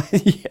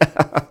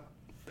 Yeah.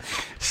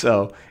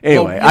 So,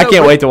 anyway, I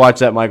can't wait to watch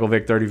that Michael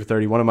Vick 30 for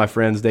 30. One of my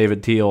friends,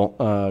 David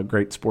Teal,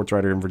 great sports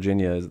writer in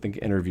Virginia, I think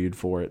interviewed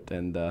for it,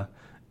 and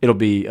it'll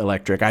be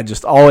electric.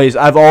 I've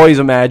always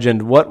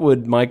imagined what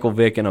would Michael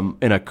Vick in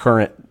a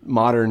current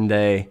modern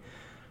day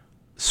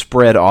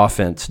spread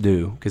offense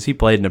do, because he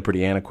played in a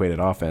pretty antiquated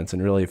offense,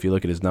 and really if you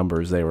look at his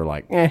numbers, they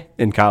were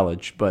in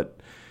college, but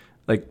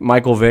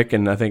Michael Vick,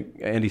 and I think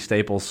Andy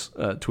Staples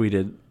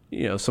tweeted,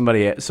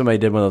 somebody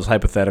did one of those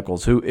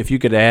hypotheticals. Who, if you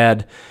could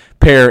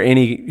pair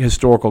any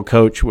historical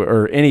coach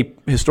or any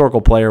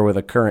historical player with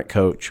a current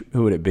coach,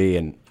 who would it be?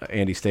 And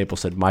Andy Staples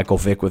said Michael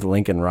Vick with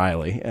Lincoln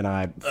Riley, and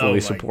I fully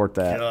support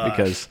that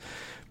because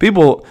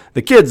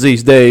the kids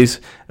these days,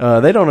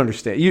 they don't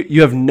understand.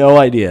 You have no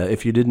idea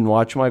if you didn't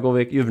watch Michael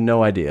Vick. You have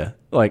no idea.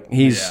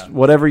 He's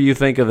whatever you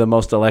think of the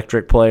most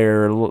electric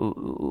player,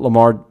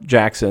 Lamar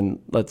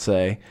Jackson, let's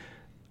say.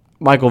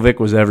 Michael Vick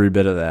was every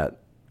bit of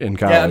that in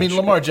college. Yeah, I mean,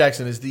 Lamar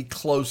Jackson is the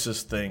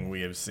closest thing we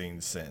have seen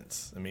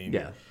since. I mean,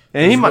 yeah,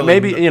 and he might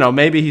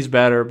maybe he's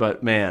better,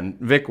 but man,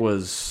 Vick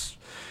was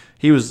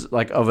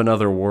of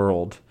another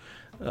world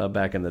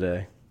back in the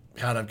day.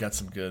 God, I've got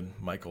some good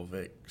Michael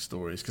Vick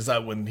stories because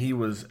when he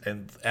was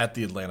at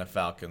the Atlanta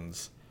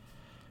Falcons,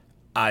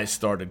 I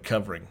started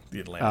covering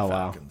the Atlanta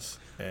Falcons.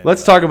 And,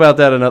 let's talk about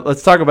that.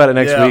 Let's talk about it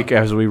next week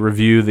as we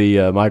review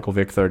the Michael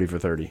Vick 30 for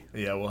 30.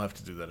 Yeah, we'll have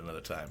to do that another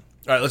time.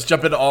 All right, let's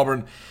jump into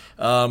Auburn.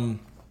 Auburn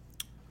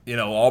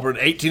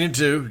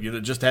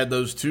 18-2. Just had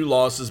those two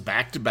losses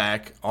back to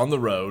back on the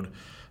road.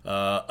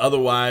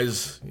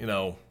 Otherwise,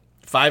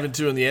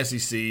 5-2 in the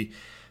SEC.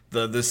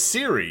 The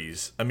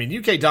series. I mean,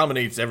 UK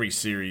dominates every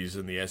series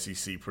in the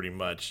SEC pretty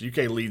much.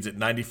 UK leads at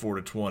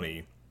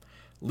 94-20.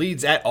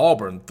 Leads at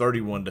Auburn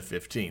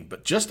 31-15.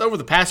 But just over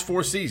the past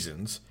 4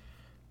 seasons,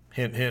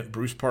 hint hint,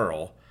 Bruce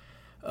Pearl,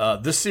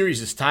 this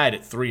series is tied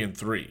at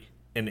 3-3.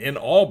 And in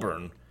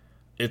Auburn,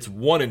 it's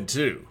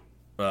 1-2.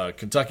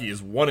 Kentucky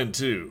is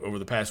 1-2 over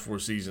the past 4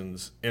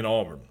 seasons in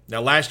Auburn.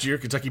 Now, last year,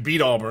 Kentucky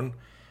beat Auburn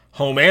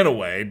home and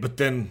away, but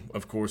then,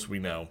 of course, we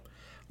know,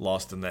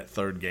 lost in that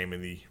third game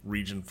in the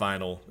region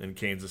final in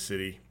Kansas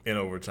City in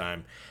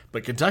overtime.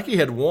 But Kentucky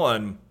had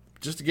won,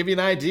 just to give you an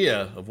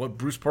idea of what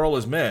Bruce Pearl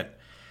has meant,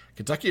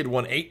 Kentucky had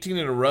won 18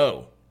 in a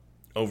row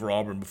over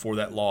Auburn before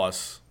that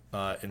loss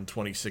in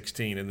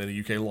 2016, and then the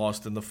UK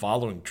lost in the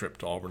following trip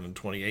to Auburn in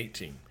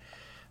 2018.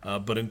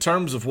 But in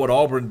terms of what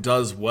Auburn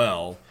does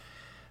well,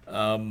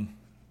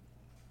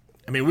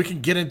 we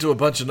can get into a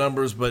bunch of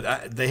numbers,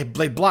 but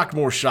they blocked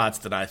more shots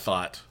than I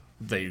thought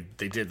they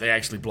did. They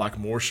actually block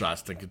more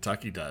shots than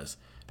Kentucky does.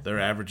 Their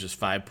average is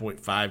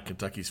 5.5.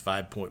 Kentucky's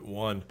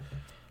 5.1.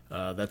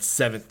 That's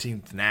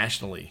 17th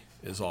nationally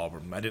is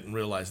Auburn. I didn't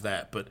realize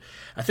that. But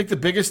I think the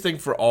biggest thing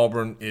for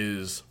Auburn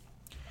is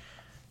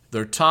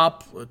their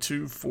top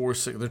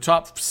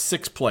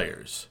 6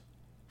 players,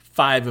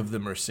 5 of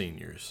them are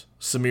seniors.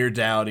 Samir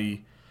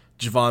Dowdy,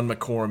 Javon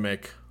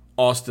McCormick,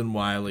 Austin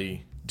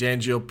Wiley,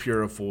 Danjel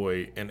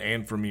Purifoy, and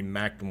Anfernee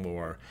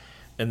McLemore.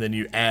 And then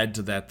you add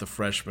to that the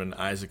freshman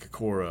Isaac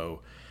Okoro.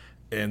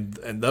 And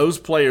those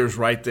players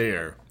right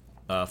there,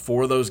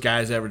 4 of those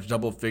guys average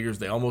double figures.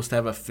 They almost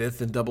have a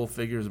 5th in double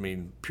figures. I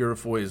mean,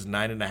 Purifoy is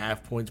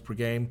 9.5 points per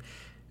game.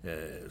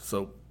 And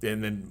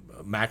then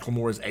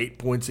McLemore is 8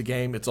 points a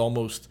game. It's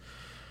almost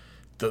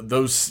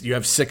those. You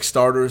have 6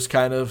 starters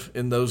kind of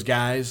in those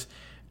guys,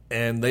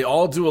 and they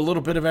all do a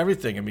little bit of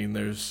everything. I mean,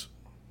 there's,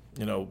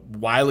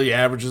 Wiley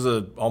averages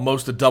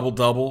almost a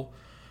double-double.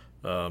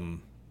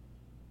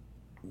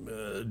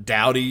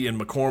 Dowdy and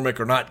McCormick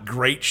are not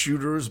great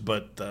shooters,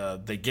 but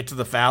they get to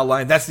the foul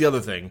line. That's the other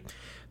thing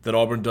that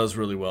Auburn does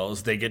really well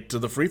is they get to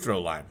the free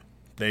throw line.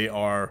 They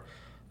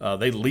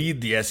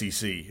lead the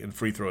SEC in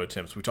free throw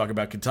attempts. We talk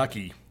about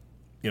Kentucky,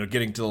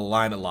 getting to the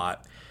line a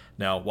lot.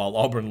 Now, while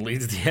Auburn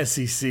leads the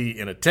SEC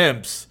in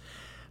attempts,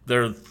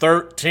 they're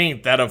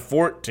 13th out of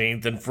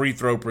 14th in free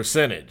throw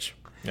percentage.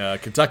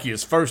 Kentucky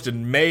is first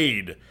in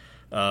made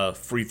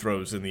free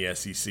throws in the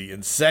SEC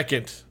and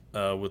second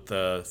with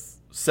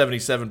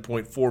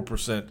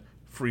 77.4%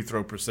 free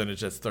throw percentage.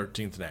 That's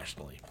 13th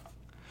nationally.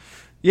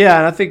 Yeah,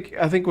 and I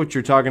think what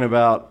you're talking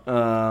about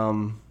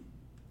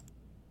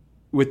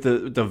with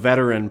the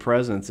veteran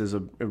presence is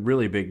a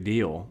really big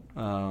deal.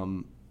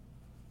 And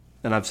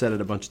I've said it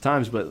a bunch of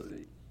times, but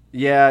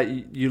yeah,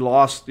 you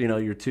lost,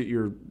 your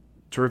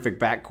terrific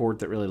backcourt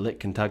that really lit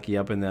Kentucky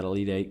up in that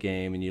Elite Eight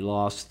game, and you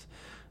lost.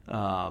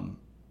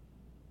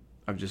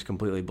 I've just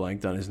completely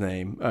blanked on his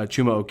name.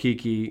 Chuma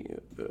Okeke,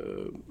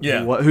 who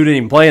didn't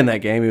even play in that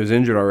game. He was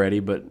injured already,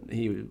 but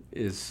he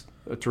is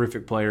a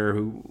terrific player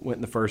who went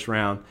in the first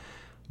round.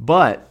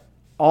 But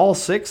all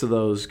 6 of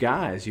those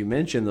guys you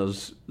mentioned,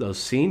 those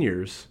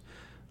seniors,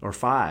 or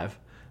 5,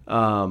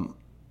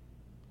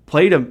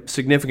 played a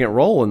significant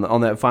role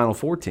on that Final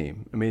Four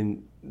team. I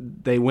mean,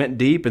 they went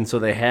deep, and so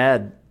they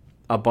had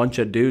a bunch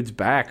of dudes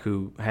back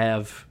who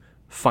have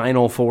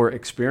Final Four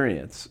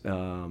experience.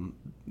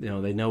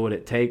 They know what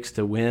it takes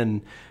to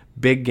win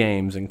big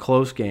games and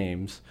close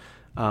games.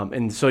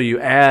 And so you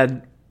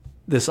add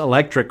this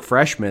electric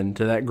freshman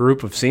to that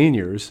group of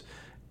seniors,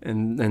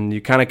 and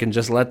you kind of can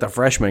just let the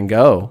freshmen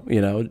go.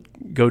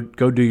 Go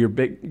do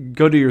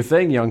your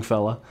thing, young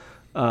fella,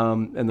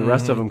 and the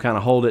rest of them kind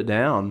of hold it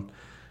down.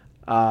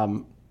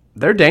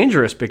 They're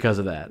dangerous because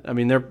of that. I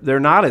mean, they're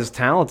not as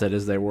talented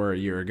as they were a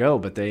year ago,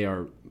 but they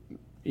are,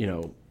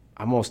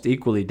 almost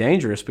equally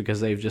dangerous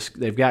because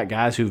they've got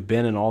guys who've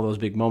been in all those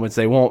big moments.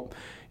 They won't,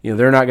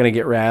 they're not going to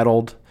get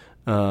rattled.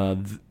 I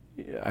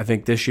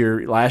think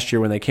last year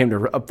when they came to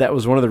Rupp, that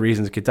was one of the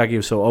reasons Kentucky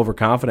was so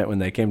overconfident when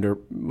they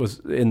was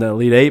in the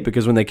Elite Eight,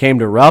 because when they came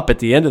to Rupp at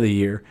the end of the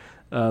year,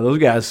 those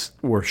guys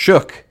were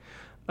shook.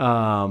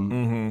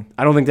 I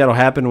don't think that'll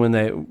happen when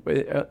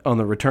on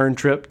the return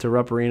trip to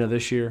Rupp Arena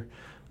this year.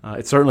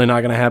 It's certainly not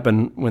going to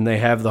happen when they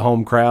have the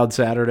home crowd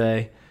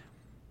Saturday.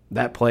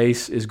 That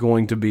place is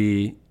going to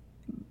be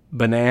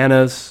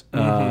bananas.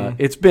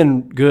 It's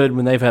been good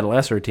when they've had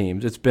lesser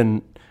teams.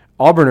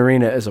 Auburn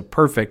Arena is a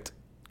perfect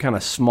kind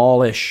of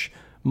smallish,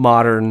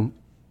 modern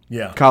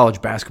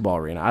college basketball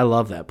arena. I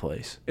love that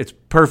place. It's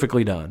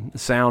perfectly done. The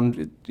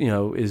sound,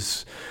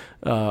 is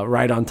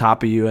right on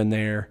top of you in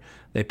there.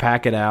 They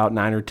pack it out,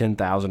 9,000 or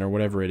 10,000 or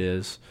whatever it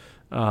is.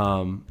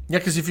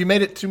 Because if you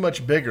made it too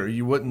much bigger,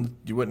 you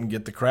wouldn't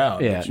get the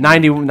crowd. Yeah,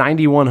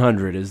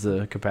 9,100 is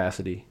the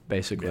capacity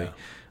basically.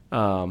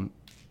 Yeah.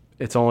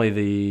 It's only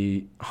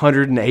the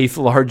 108th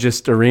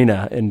largest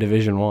arena in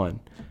Division I,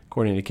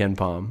 according to Ken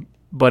Pom.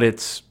 But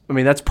that's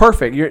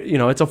perfect.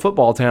 It's a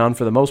football town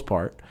for the most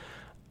part,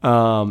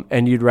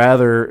 and you'd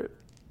rather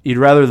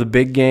the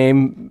big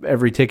game,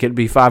 every ticket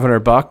be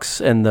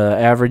 $500, and the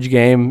average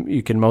game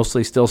you can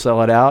mostly still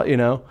sell it out.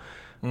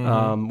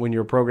 When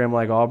you're a program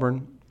like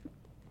Auburn,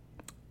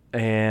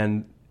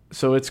 and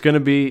so it's going to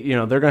be,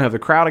 they're going to have the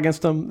crowd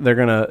against them. They're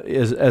going to,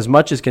 as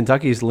much as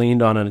Kentucky's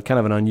leaned on a kind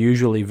of an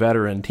unusually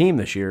veteran team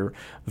this year.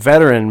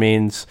 Veteran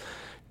means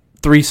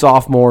 3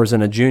 sophomores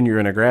and a junior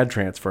and a grad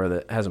transfer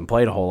that hasn't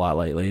played a whole lot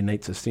lately,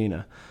 Nate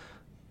Sestina.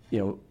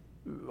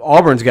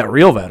 Auburn's got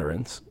real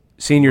veterans,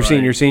 senior,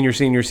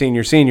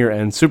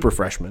 and super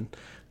freshmen.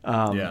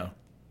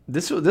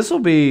 This will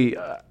be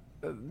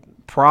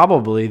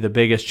probably the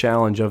biggest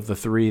challenge of the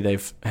 3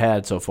 they've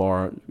had so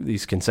far,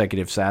 these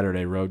consecutive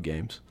Saturday road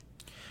games.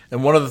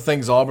 And one of the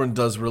things Auburn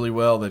does really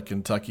well that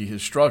Kentucky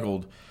has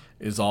struggled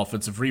is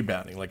offensive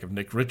rebounding. Like if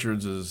Nick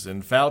Richards is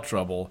in foul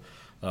trouble,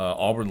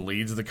 Auburn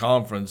leads the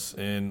conference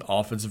in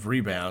offensive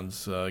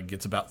rebounds,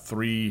 gets about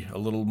 3, a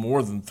little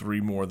more than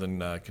 3 more than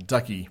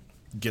Kentucky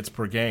gets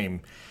per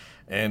game.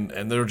 And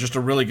they're just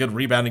a really good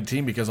rebounding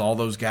team because all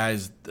those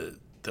guys,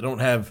 they don't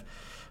have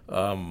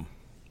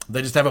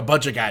they just have a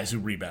bunch of guys who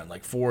rebound,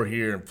 like 4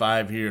 here and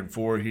 5 here and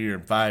 4 here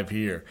and 5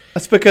 here.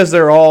 That's because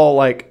they're all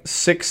like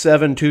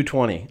 6'7",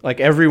 220, like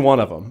every one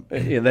of them.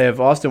 They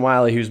have Austin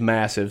Wiley, who's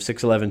massive,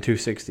 6'11",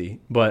 260,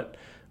 but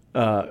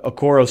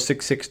Okoro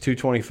 6'6",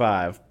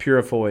 225.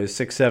 Purifoy is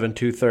 6'7",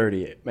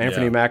 230.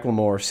 Anthony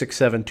McLemore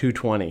 6'7",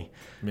 220.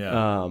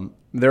 Yeah.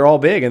 They're all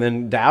big. And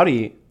then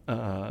Doughty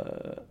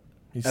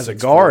as a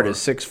guard is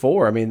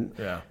 6'4". I mean,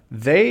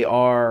 they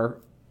are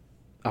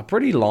a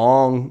pretty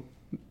long,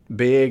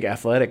 big,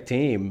 athletic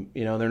team.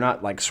 You know, they're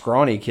not like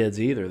scrawny kids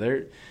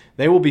either.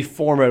 They will be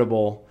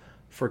formidable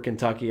for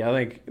Kentucky. I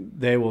think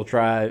they will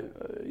try.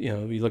 You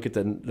know, you look at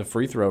the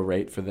free throw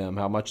rate for them,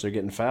 how much they're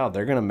getting fouled.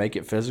 They're going to make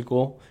it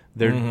physical.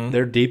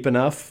 They're deep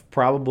enough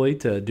probably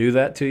to do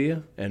that to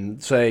you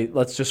and say,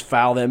 let's just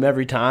foul them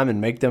every time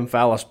and make them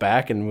foul us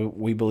back, and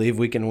we believe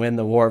we can win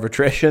the war of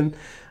attrition.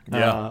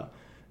 Yeah.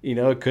 You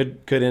know, it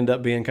could end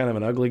up being kind of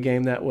an ugly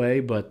game that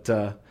way, but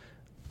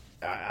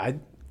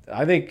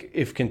I think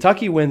if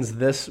Kentucky wins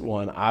this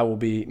one, I will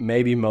be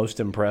maybe most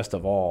impressed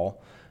of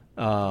all.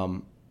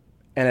 And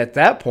at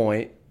that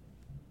point,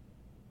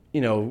 you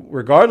know,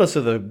 regardless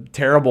of the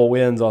terrible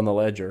wins on the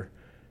ledger,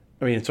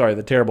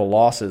 the terrible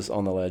losses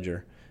on the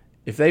ledger,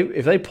 if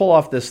they pull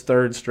off this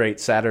third straight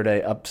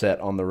Saturday upset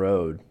on the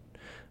road,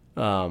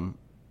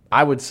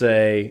 I would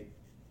say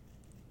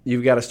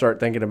you've got to start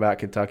thinking about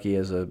Kentucky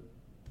as a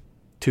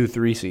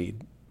 2-3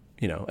 seed,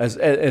 you know, as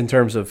in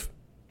terms of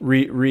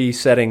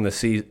resetting the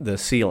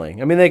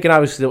ceiling. I mean, they can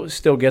obviously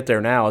still get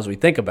there now as we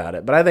think about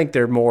it, but I think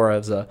they're more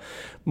of a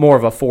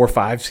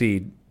 4-5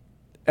 seed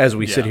as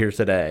we sit here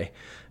today.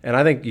 And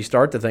I think you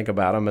start to think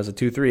about them as a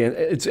 2-3. And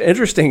it's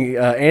interesting,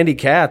 Andy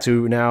Katz,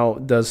 who now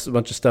does a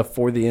bunch of stuff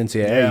for the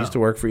NCAA, used to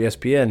work for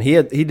ESPN,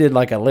 he did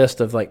like a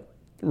list of like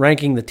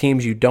ranking the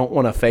teams you don't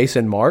want to face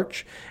in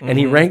March, and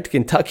he ranked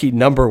Kentucky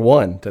number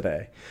 1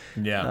 today.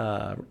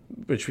 Yeah.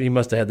 Which he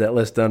must have had that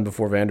list done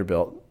before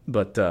Vanderbilt.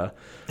 But I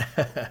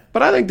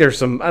think there's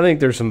some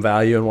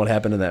value in what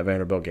happened in that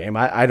Vanderbilt game.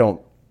 I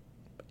don't,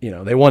 you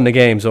know, they won the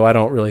game, so I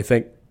don't really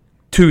think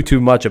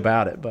too much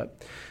about it,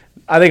 but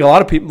I think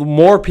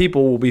more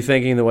people will be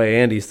thinking the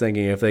way Andy's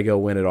thinking if they go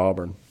win at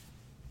Auburn.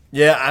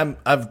 Yeah,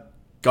 I've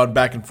gone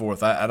back and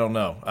forth. I don't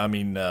know. I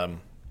mean,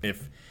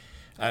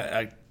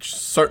 I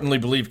certainly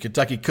believe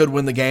Kentucky could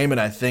win the game, and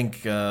I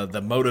think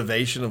the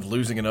motivation of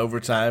losing in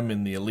overtime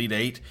in the Elite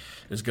Eight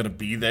is going to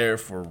be there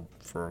for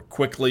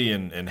Quickly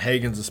and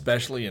Hagans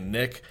especially, and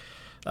Nick.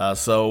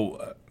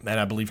 And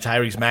I believe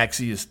Tyrese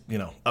Maxey is, you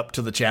know, up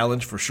to the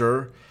challenge for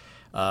sure.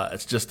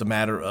 It's just a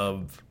matter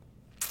of,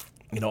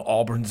 you know,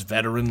 Auburn's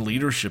veteran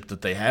leadership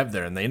that they have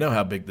there, and they know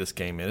how big this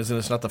game is, and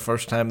it's not the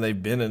first time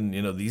they've been in,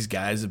 you know, these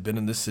guys have been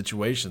in this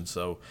situation.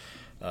 So,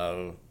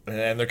 and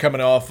they're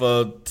coming off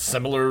a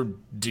similar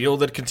deal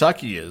that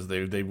Kentucky is.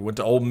 They went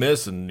to Ole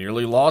Miss and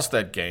nearly lost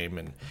that game,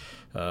 and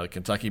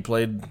Kentucky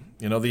played,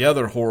 you know, the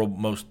other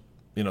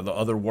the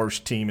other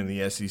worst team in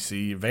the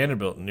SEC,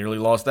 Vanderbilt, and nearly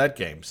lost that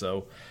game.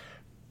 So,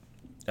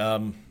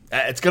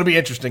 it's going to be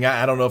interesting.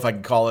 I don't know if I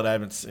can call it. I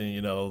haven't seen,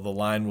 you know, the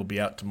line will be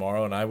out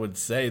tomorrow, and I would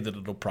say that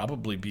it'll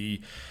probably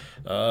be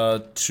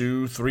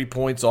 2-3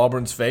 points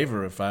Auburn's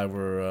favor if I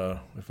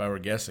were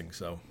guessing.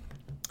 So,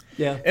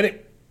 yeah.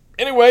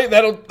 Anyway,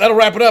 that'll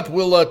wrap it up.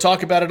 We'll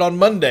talk about it on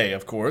Monday.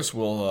 Of course,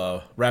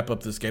 we'll wrap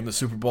up this game, the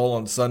Super Bowl,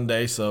 on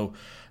Sunday. So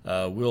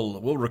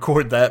we'll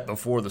record that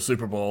before the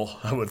Super Bowl.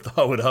 I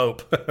would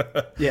hope.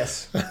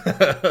 Yes.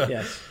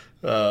 Yes.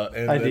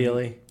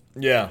 Ideally.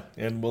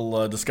 And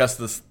we'll discuss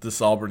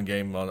this Auburn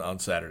game on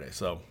Saturday.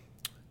 So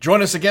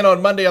join us again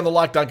on Monday on the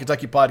Locked On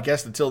Kentucky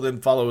podcast. Until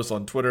then, follow us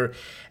on Twitter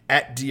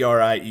at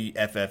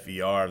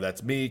DRIEFFER.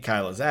 That's me.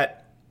 Kyle is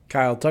at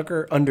Kyle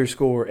Tucker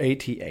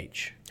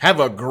 _ATH. Have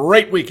a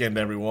great weekend,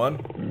 everyone.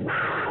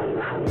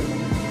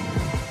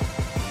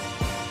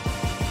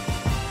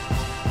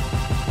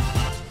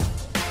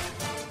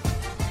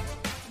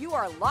 You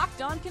are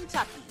Locked On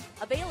Kentucky.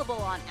 Available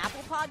on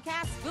Apple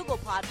Podcasts, Google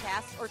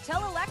Podcasts, or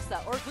tell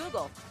Alexa or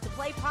Google to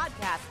play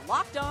podcast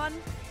Locked On.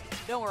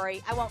 Don't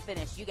worry, I won't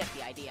finish. You get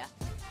the idea.